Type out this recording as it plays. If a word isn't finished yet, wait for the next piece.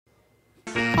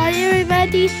Hi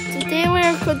everybody, today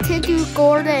we're continue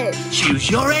Gordon.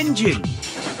 Choose your engine.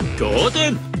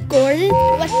 Gordon. Gordon,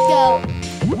 let's go.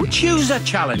 Choose a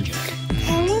challenger.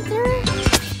 Challenger?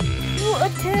 Who a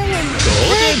challenger?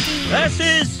 Gordon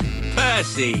versus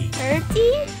Percy.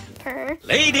 Percy?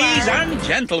 Ladies and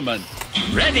gentlemen,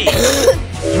 ready?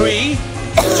 3,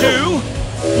 2,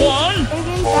 1,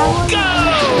 go!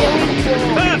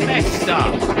 Perfect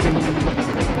start.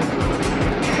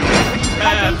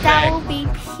 I think that will be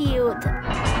cute.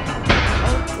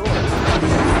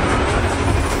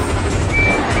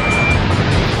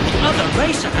 The other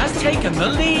racer has taken the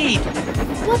lead.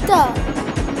 What the?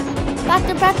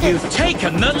 Back. You've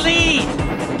taken the lead.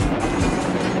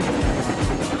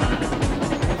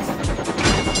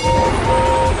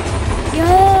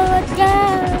 Let's go.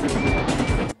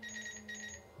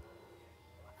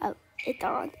 Oh, it's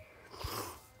on.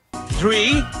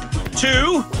 3,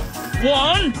 2,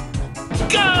 1,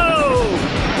 go!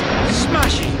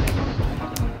 Smashing.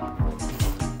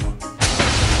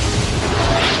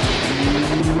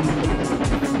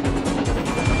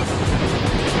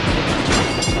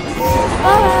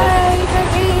 Bye,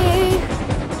 Percy.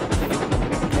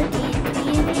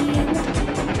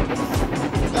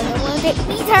 I don't want to get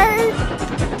me turn.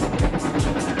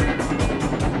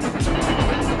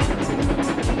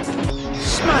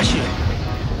 Smashing.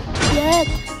 Yes.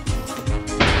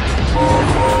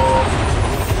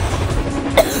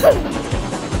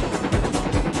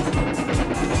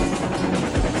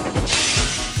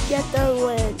 Get the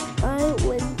win. I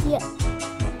win. Yeah.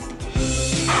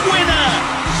 Winner!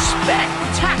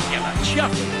 Spectacular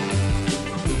chuckle.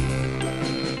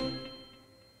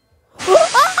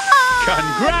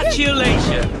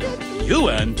 Congratulations! You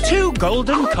earned 2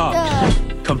 golden cogs.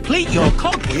 Complete your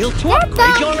cogwheel to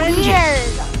upgrade your engine.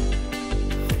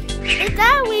 Is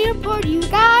that weird for you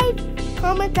guys?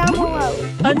 Comment down below.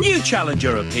 A new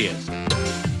challenger appears.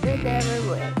 It's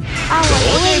everywhere.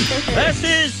 Gordon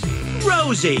versus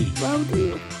Rosie.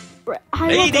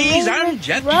 Ladies and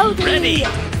gentlemen, ready?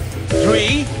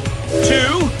 3,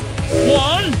 2,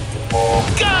 1,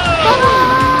 go!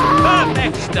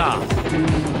 Perfect start.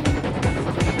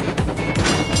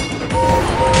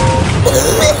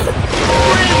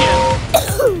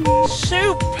 Brilliant!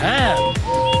 Superb!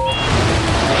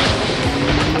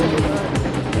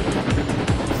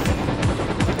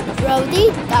 Brody,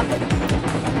 double.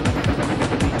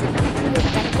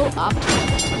 Go up.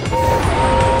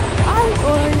 I'm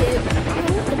Gordon.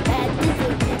 I'm the bad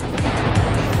decision.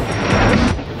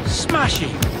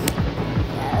 Smashing!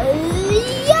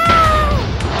 Yeah!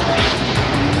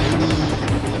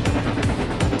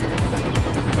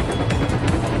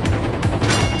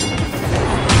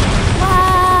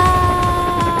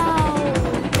 Wow!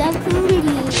 That's pretty.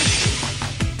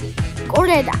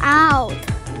 Gordon out.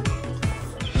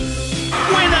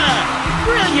 Winner!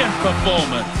 Brilliant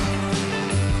performance!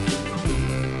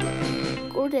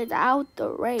 Gordon out the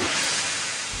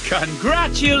race.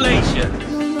 Congratulations!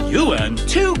 You earned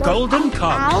 2 golden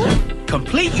cogs.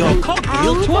 Complete your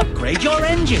cogwheel to upgrade your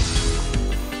engine.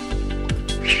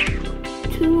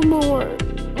 2 more.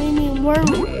 We need 1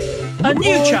 more. A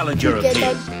new challenger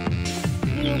appears.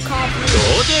 New copy.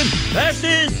 Gordon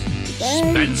versus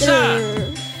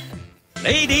Spencer.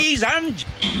 Ladies and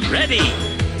ready.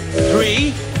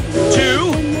 3,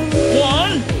 2,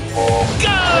 1,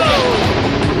 go!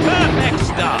 Perfect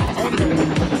start.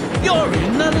 You're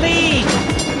in the lead.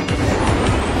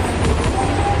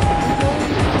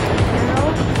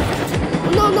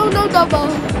 No, double.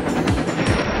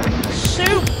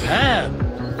 Superb.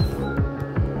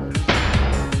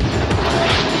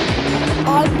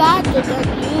 I'm better than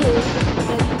you.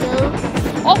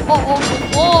 Oh.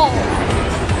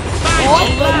 Final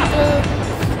lap.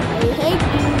 I hate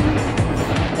you.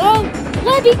 Oh,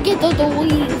 let me get to the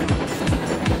wheel.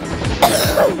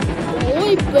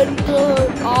 Oi, Bender.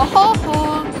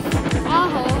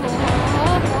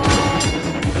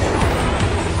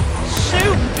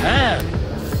 Superb.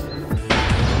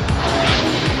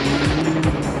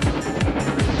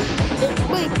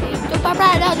 Wait, no.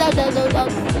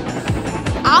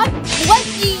 I'm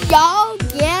 20, y'all.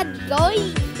 Get going.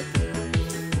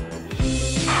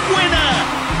 Winner!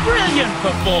 Brilliant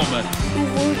performance.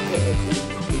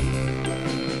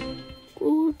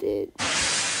 Who did?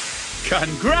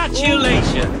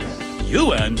 Congratulations! You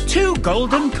earned 2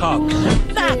 golden cogs.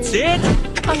 That's it!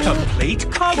 A complete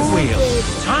cogwheel.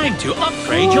 Time to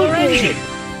upgrade your engine.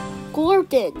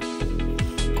 Gordon.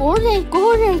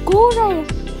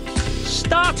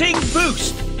 Starting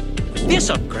boost. This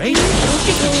upgrade, you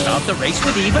can start the race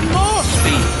with even more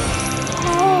speed.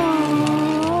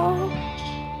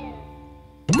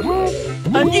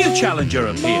 A A new challenger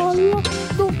appears.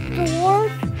 Gordon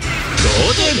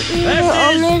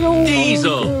versus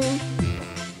Diesel.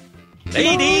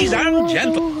 Ladies and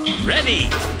gentlemen, ready?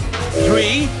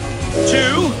 3,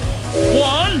 2,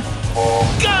 1,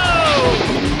 go!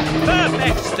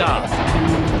 Perfect start.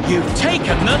 You've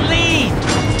taken the lead.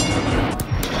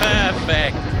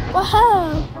 Perfect.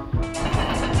 Wow.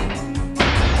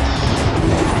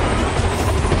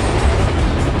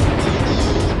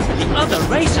 The other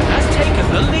racer has taken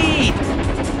the lead.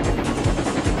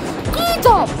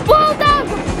 Diesel, well done,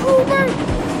 Cooper.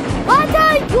 What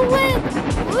are you doing?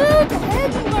 Good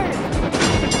handler.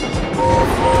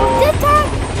 This time,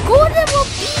 Gordon will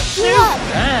beat you up.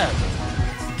 Superb.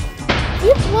 He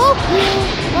won't win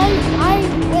when I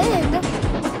win.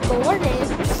 Gordon.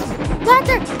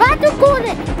 Faster,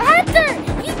 Gordon. Faster.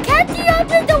 He can't be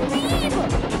under the weave.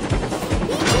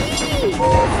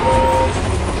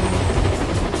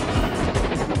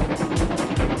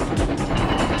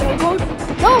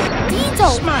 No, Diesel.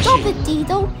 Smash Stop it. it,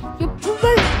 Diesel. You're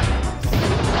boomer.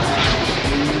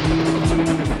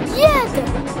 Yeah.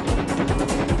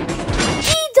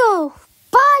 Diesel.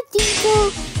 Bye,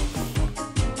 Diesel.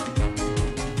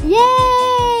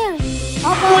 Yeah.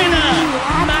 Winner!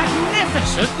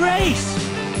 Magnificent race.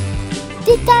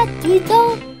 Did that,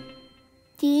 Diesel?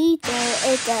 Diesel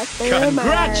is a boomer.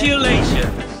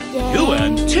 Congratulations. Yeah. You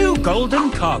earned 2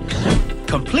 golden cogs.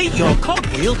 Complete your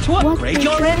cogwheel to upgrade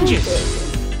your engine.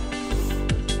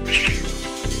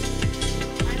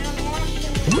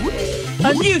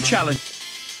 A new challenger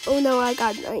Oh no, I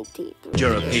got 19.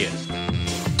 appears.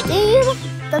 Steve,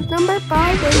 the number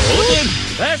 5 is Gordon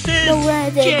the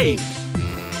red versus James.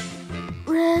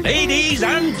 Red. Ladies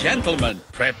and gentlemen,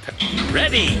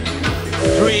 ready?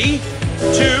 3,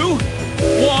 2,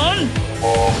 1,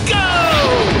 go!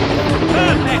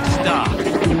 Perfect start.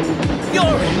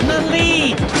 You're in the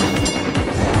lead.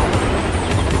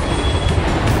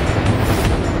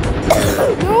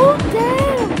 No,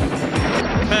 damn.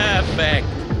 Perfect.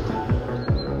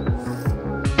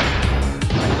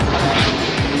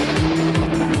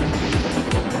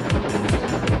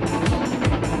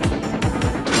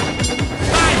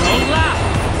 Final lap.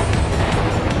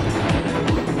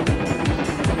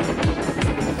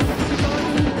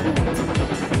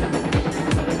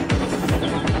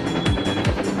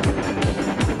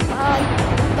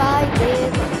 Bye,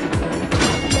 Dave.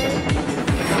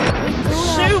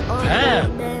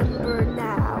 Superb. Remember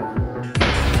now.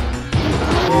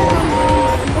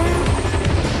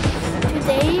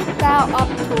 Today is now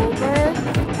October.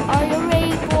 Are you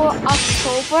ready for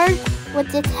October with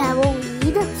this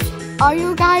Halloween? Are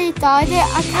you guys excited?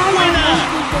 I can't Winner!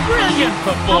 Brilliant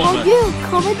How about performance. you?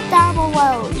 Comment down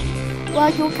below. Well,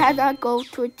 you cannot go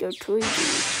to your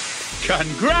tweeties.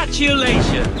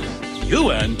 Congratulations.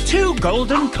 You earned 2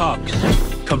 golden cogs.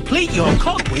 Complete your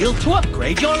cogwheel to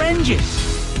upgrade your engine.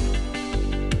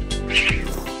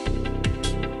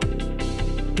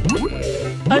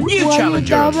 A new challenger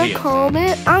down the appears.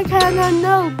 comment, I cannot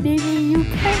know. Maybe you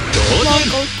can.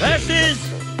 Gordon versus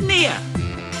Nia.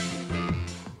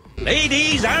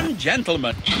 Ladies and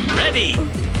gentlemen, ready?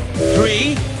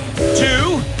 3,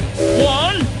 2,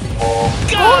 1,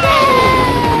 go!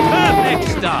 Perfect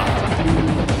start.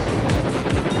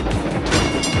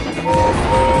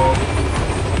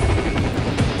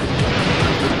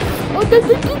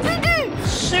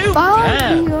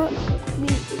 Superb.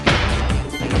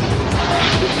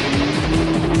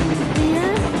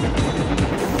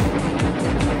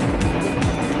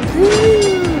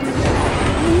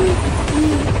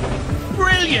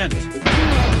 Brilliant.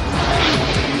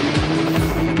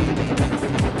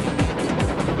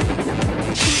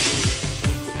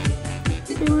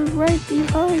 It was right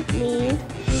behind me.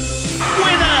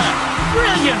 Winner.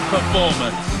 Brilliant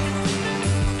performance.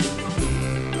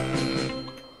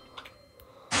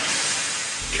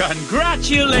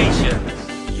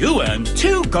 Congratulations! You earned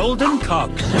 2 golden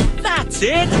cogs. That's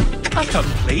it! A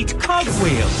complete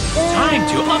cogwheel. Time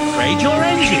to upgrade your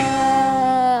engine.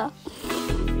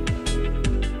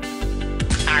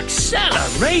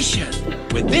 Acceleration!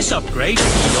 With this upgrade,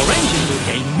 your engine will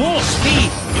gain more speed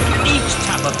with each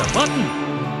tap of the button.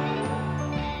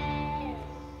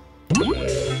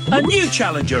 A new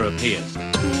challenger appears.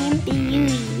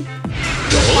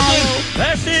 Gordon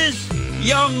versus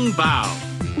Young Bao.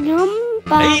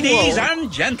 Ladies and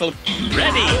gentlemen,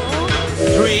 ready?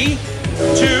 3,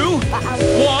 2,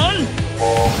 1,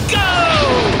 go!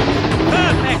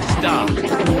 Perfect start.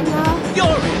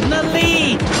 You're in the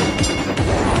lead.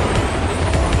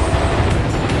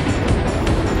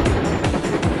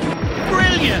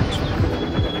 Brilliant.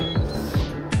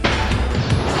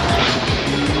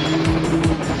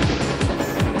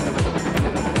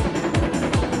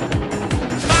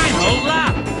 Final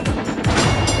lap.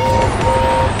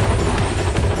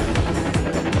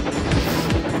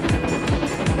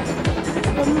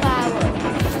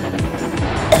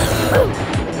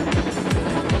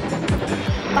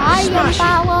 Bye, young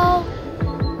Powell.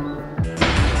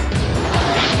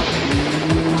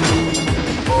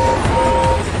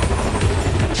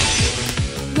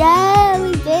 Yeah,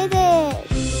 we did it.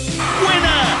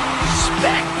 Winner!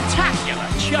 Spectacular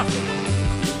chuffing.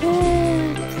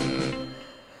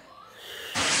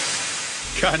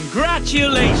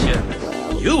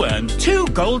 Congratulations! You earned 2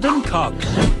 golden cogs.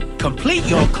 Complete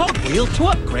your cogwheel to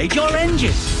upgrade your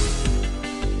engine.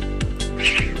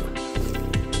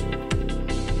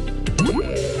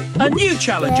 A new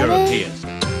challenger appears.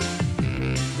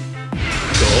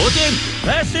 Gordon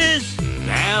versus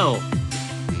Mel.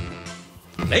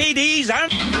 Ladies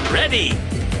and ready.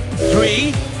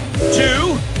 3,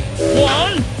 2,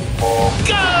 1,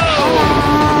 go!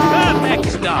 Perfect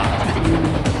start.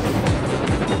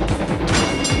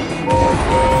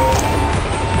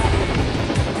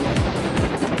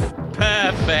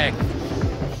 Perfect.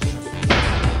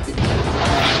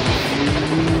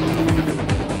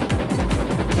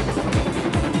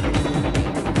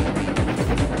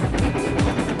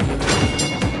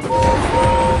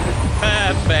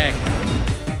 Perfect.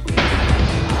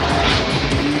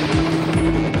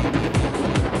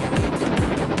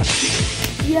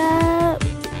 Yeah.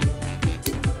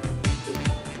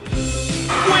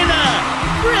 Winner!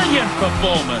 Brilliant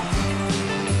performance.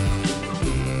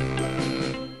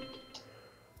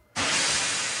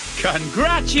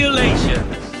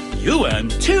 Congratulations! You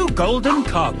earned 2 golden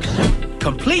cogs.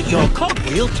 Complete your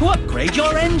cogwheel to upgrade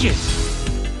your engine.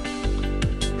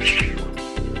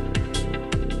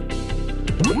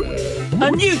 A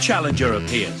new challenger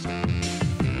appears.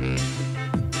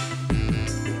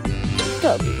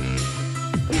 Toby.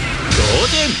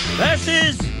 Gordon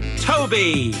versus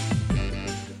Toby.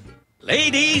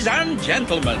 Ladies and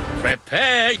gentlemen,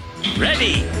 prepare.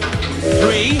 Ready.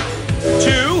 3,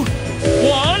 2,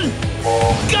 1,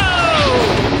 go!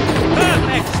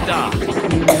 Perfect start.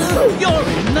 You're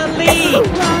in the lead.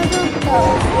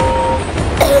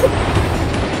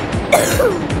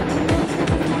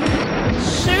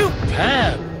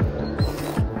 Superb.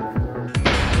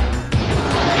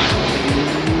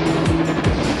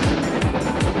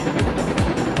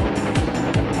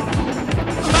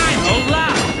 Final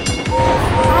lap.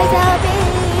 Hi, Toby.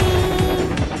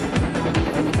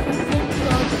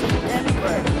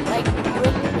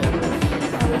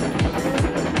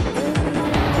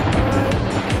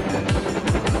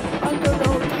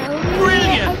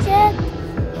 Brilliant.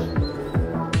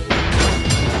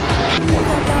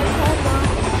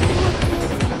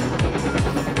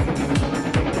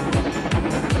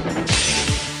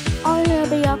 I'm gonna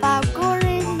be about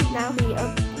Gordon. Now he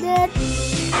upset.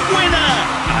 Winner!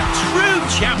 A true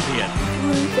champion.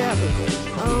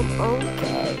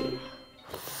 Okay.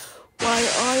 Why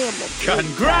I am a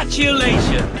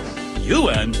Congratulations! You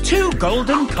earned 2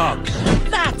 golden cogs.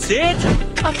 That's it!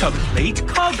 A complete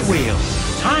cogwheel.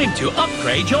 Time to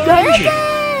upgrade your engine.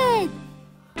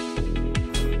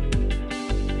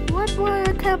 What one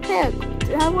I can pick?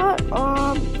 That one,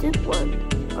 this one.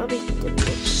 I mean, this one.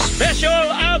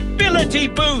 Special ability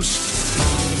boost.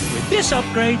 With this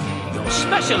upgrade, your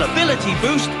special ability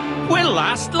boost will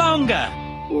last longer.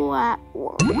 What?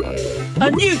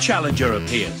 A new challenger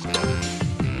appears.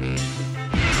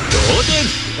 Gordon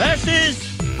versus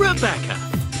Rebecca.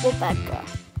 Rebecca.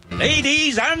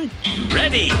 Ladies and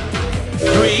ready.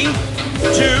 3,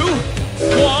 2,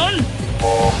 1,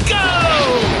 go!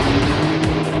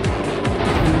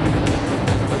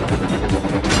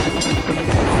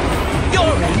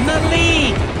 You're in the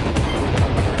lead.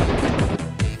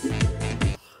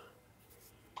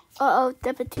 Uh-oh,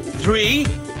 deputy. 3,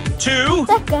 2,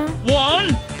 Rebecca.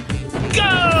 1,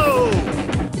 go!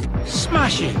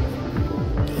 Smashing.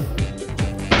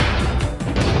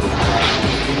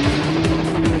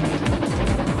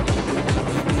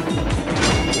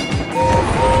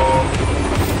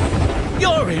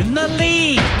 You're in the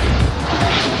lead.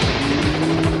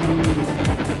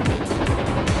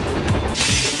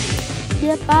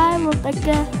 Goodbye,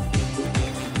 Rebecca.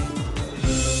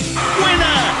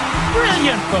 Winner!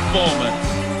 Brilliant performance.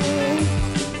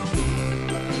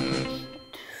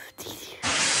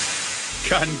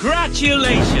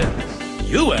 Congratulations!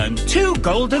 You earned 2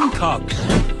 golden cogs.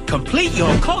 Complete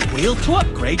your cogwheel to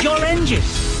upgrade your engine.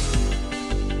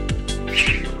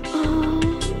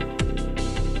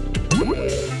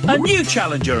 A new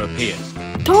challenger appears.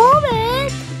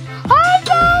 Thomas! Hi,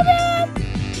 Thomas!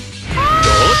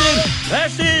 Gordon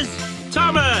versus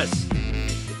Thomas.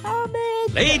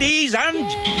 Thomas! Ladies and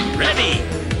ready.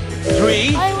 3,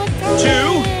 2, 1,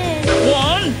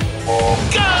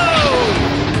 go!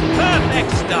 Perfect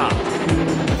start.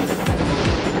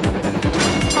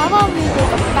 How about we make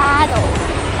a battle?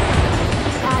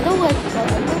 Battle with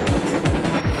gun.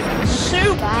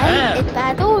 Guys, in Super.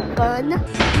 battle with gun, you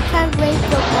can raise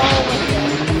the ball with it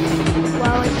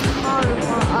while it's hard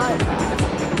for us.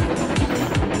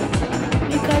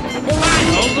 Because it will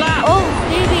Final lap. oh,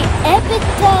 maybe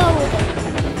episode.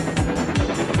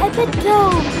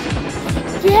 Episode.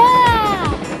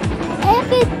 Yeah.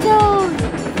 Episode.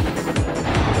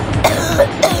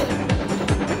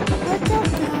 What's up,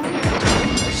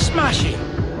 guys? Smashing.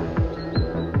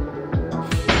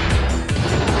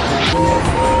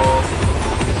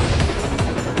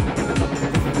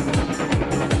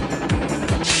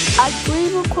 I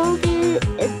dream of quoting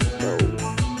is the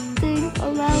thing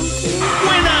around here.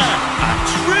 Winner! A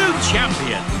true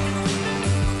champion.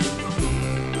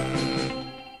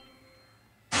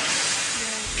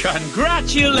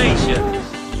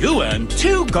 Congratulations! You earned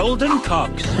 2 golden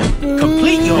cogs.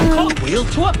 Complete your cogwheel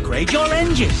to upgrade your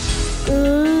engine.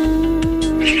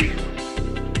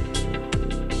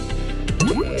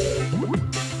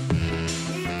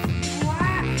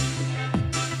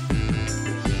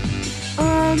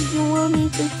 You want me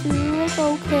to do it?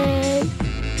 Okay.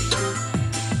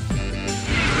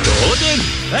 Gordon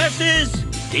versus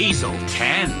Diesel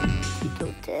 10.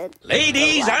 People did.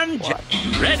 Ladies and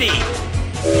ready.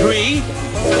 3, 2,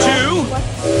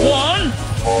 1,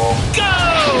 go!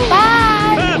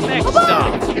 Bye! Perfect Come on!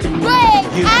 start. Wait!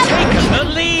 You've taken the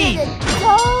lead.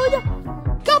 Toad!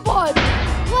 Come on!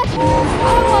 What? I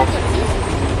want it.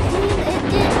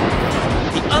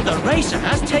 The other racer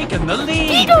has taken the lead.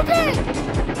 Beetle did!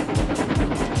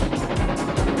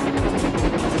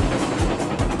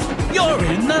 You're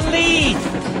in the lead.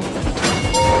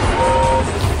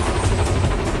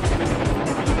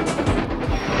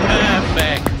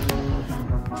 Perfect.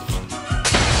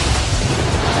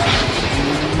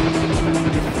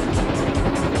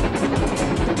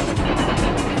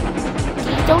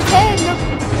 Tito 10!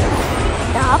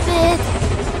 Stop it!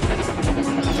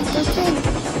 Tito 10!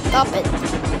 Stop it!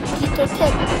 Tito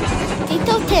 10!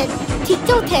 Tito 10!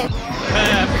 Tito 10!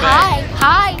 Perfect. Hi!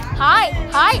 Hi! Hi!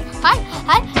 Hi! Hi!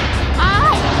 Hi!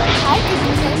 Hi! Hi,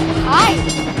 Tito 10! Hi!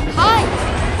 Hi!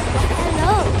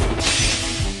 Hello!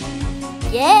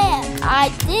 Yeah! I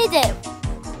did it!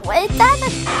 Wait, that's a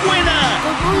Winner!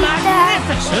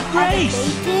 Magnificent race.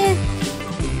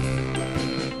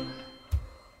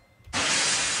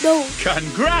 No.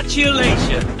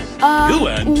 Congratulations. You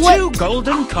earned 2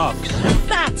 golden cogs.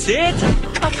 That's it.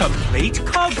 A complete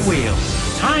cogwheel.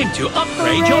 Time to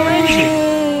upgrade your engine.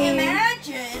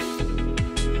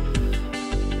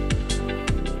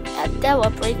 That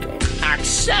will break it.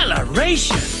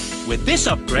 Acceleration. With this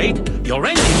upgrade, your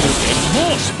engine will get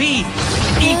more speed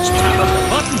with each tap of the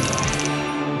button.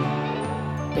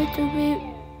 It's a bit.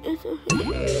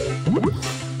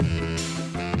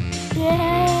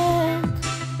 Yes.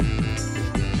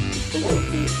 It's a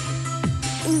bit.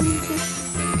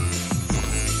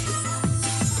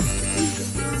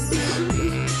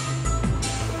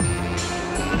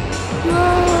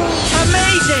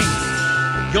 Amazing!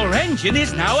 Your engine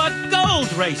is now a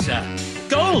gold racer.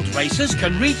 Gold racers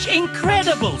can reach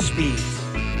incredible speeds.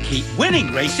 Keep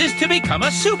winning races to become a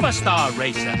superstar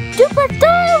racer.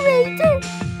 Superstar racer.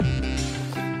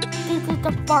 This is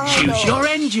the final. Choose your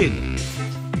engine.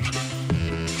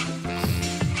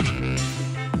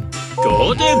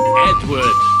 Gordon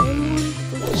Edward.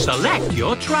 Select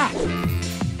your track.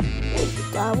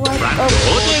 That one.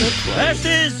 Gordon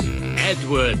versus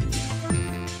Edward.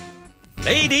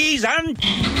 Ladies and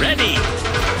ready.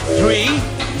 3,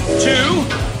 2,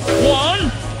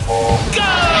 1,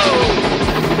 go!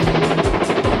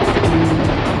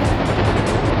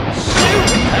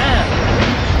 Superb!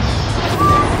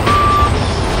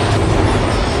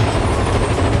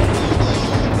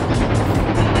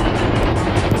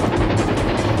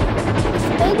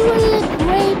 Edward is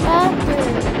great actor.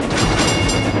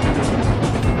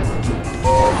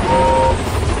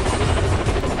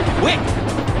 Quick!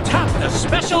 Tap the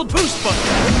special boost button.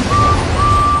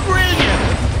 Brilliant!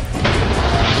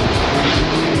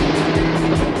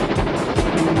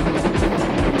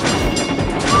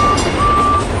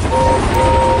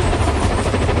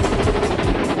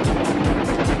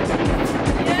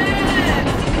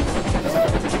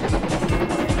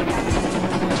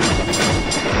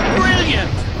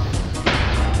 Brilliant!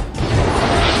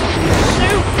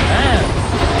 Superb!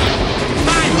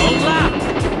 Final lap!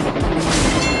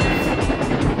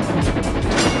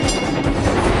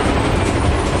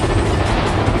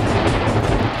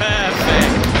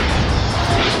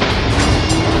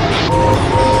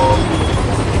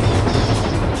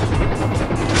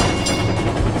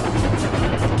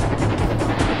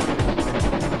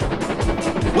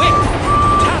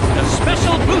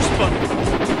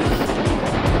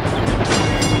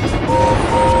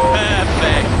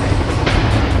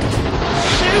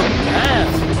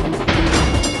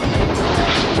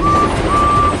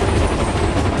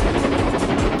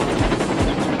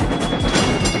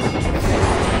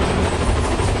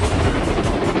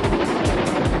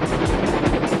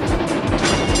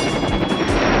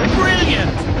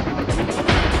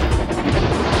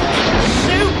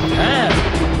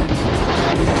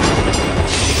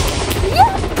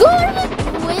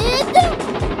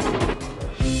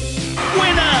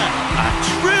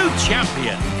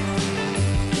 champion.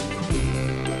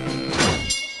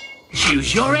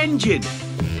 Choose your engine.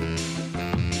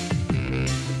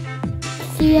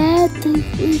 Yeah,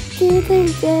 we did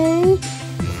again.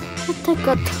 I'll take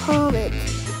a tonic.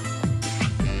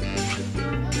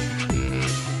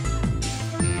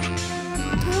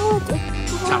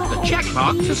 Tap the check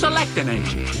mark to select an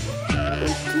engine.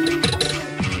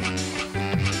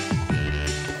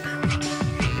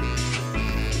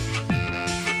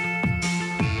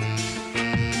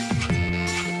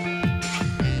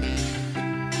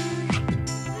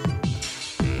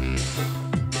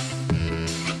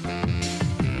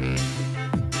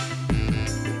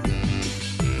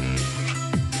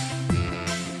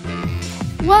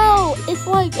 Wow, it's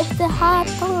like it's the hard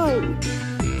time.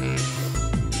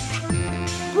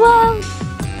 Wow,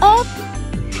 up.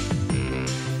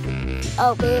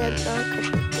 Oh man,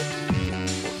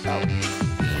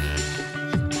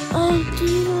 oh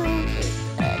dear.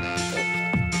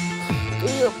 Do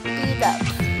you beat up?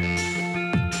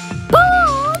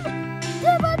 Boom!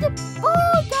 There was the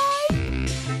ball, guys.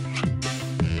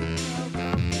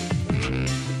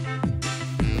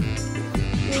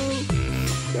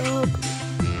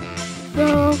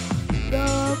 No.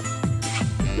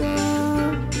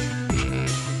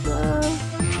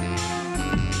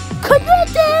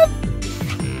 Connected!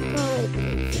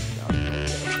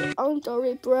 I'm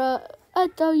sorry, bro. I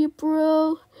tell you,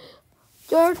 bro.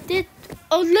 You're just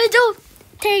a little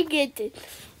take it.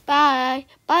 Bye.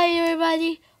 Bye,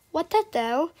 everybody. What that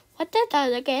down? What that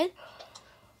down again?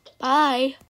 Bye.